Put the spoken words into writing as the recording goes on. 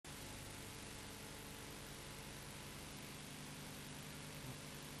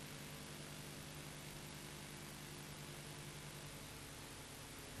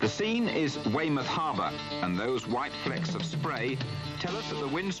scene is Weymouth Harbour, and those white flecks of spray tell us that the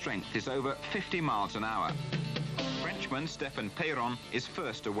wind strength is over 50 miles an hour. Frenchman Stephen Peyron is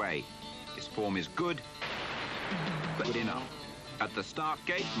first away. His form is good, but good enough. At the start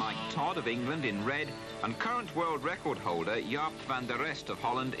gate, Todd of England in red and current world record holder Jaap Van der Rest of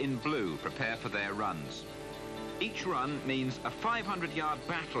Holland in blue prepare for their runs. Each run means a 500-yard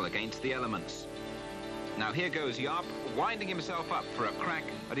battle against the elements. Now here goes Jaap, winding himself up for a crack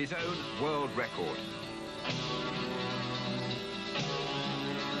at his own world record.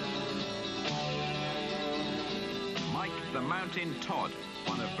 Mike the Mountain Todd,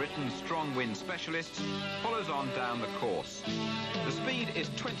 one of Britain's strong wind specialists, follows on down the course. The speed is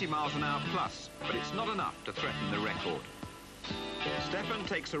 20 miles an hour plus, but it's not enough to threaten the record. Stefan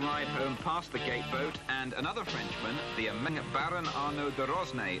takes a ride home past the gate boat, and another Frenchman, the amazing Baron Arnaud de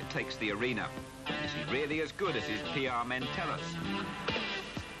Rosnay, takes the arena. Is he really as good as his PR men tell us?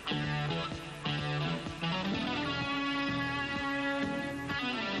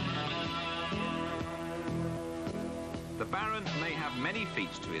 The Baron may have many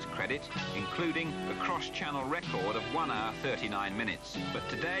feats to his credit, including the cross-channel record of 1 hour 39 minutes. But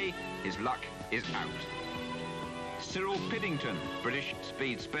today, his luck is out. Cyril Piddington, British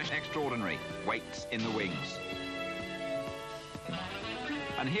speed special extraordinary, waits in the wings.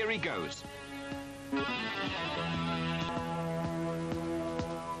 And here he goes.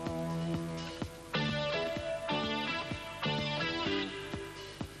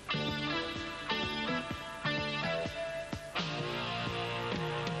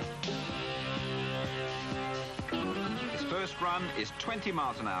 His first run is 20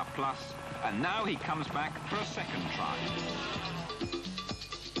 miles an hour plus, and now he comes back for a second try.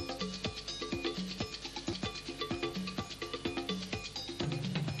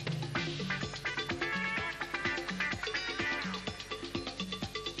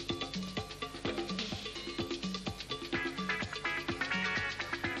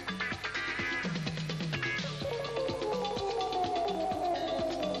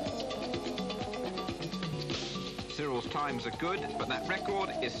 Cyril's times are good, but that record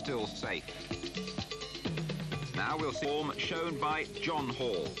is still safe. Now we'll see form shown by John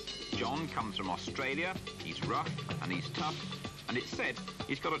Hall. John comes from Australia, he's rough and he's tough, and it's said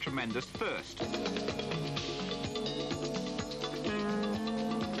he's got a tremendous thirst.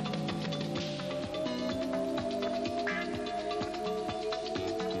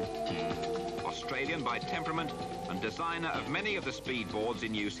 Australian by temperament and designer of many of the speed boards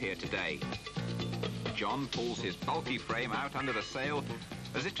in use here today. John pulls his bulky frame out under the sail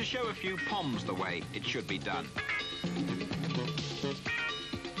as if to show a few poms the way it should be done.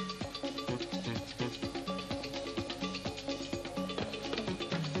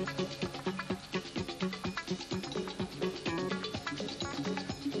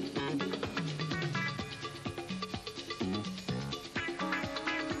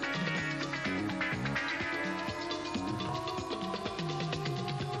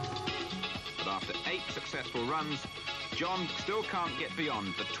 After 8 successful runs, John still can't get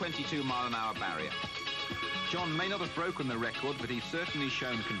beyond the 22 mile an hour barrier. John may not have broken the record, but he's certainly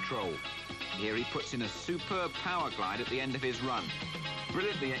shown control. Here he puts in a superb power glide at the end of his run.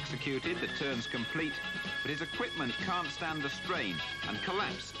 Brilliantly executed, the turn's complete, but his equipment can't stand the strain, and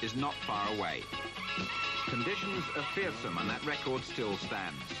collapse is not far away. Conditions are fearsome, and that record still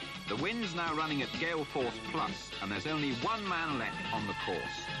stands. The wind's now running at gale force plus, and there's only one man left on the course.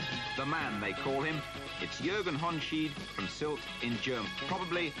 The man, they call him. It's Jurgen Honsheid from Sylt in Germany,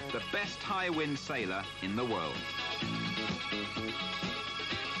 probably the best high wind sailor in the world.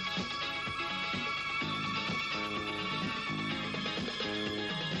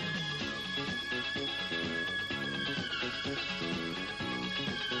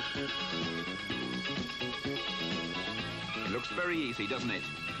 It looks very easy, doesn't it?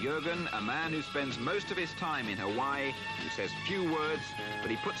 Jurgen, a man who spends most of his time in Hawaii, who says few words,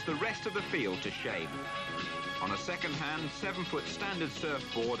 but he puts the rest of the field to shame. On a second-hand, 7-foot standard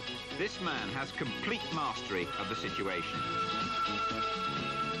surfboard, this man has complete mastery of the situation.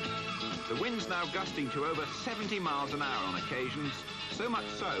 The wind's now gusting to over 70 miles an hour on occasions, so much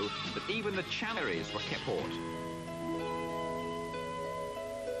so that even the channels were kept port.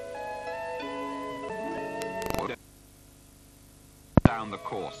 Down the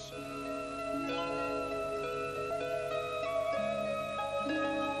course.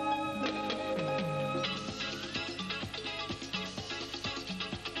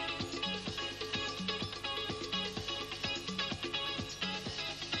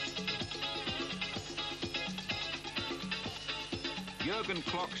 Jurgen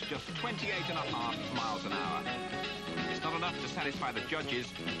clocks just 28.5 miles an hour. His is not enough to satisfy the judges,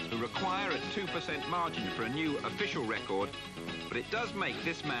 who require a 2% margin for a new official record, but it does make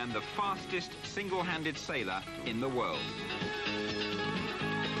this man the fastest single-handed sailor in the world.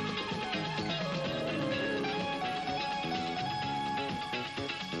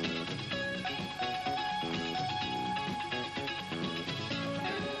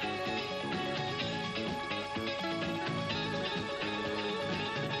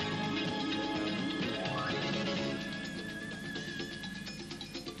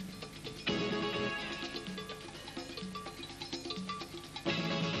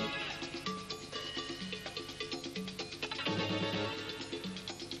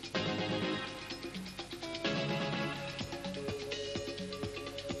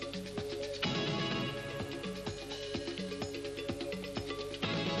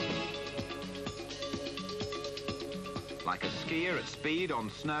 Like a skier at speed on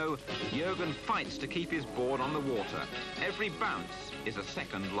snow, Jurgen fights to keep his board on the water. Every bounce is a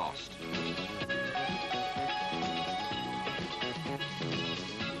second lost.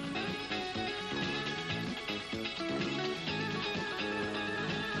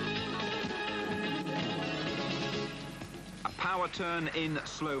 A power turn in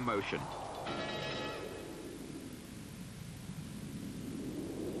slow motion.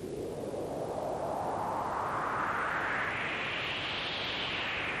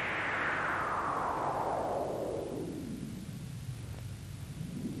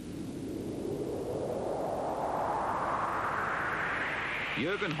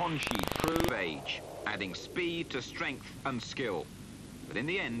 Jurgen Honsheid proved age, adding speed to strength and skill. But in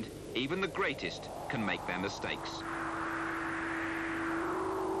the end, even the greatest can make their mistakes.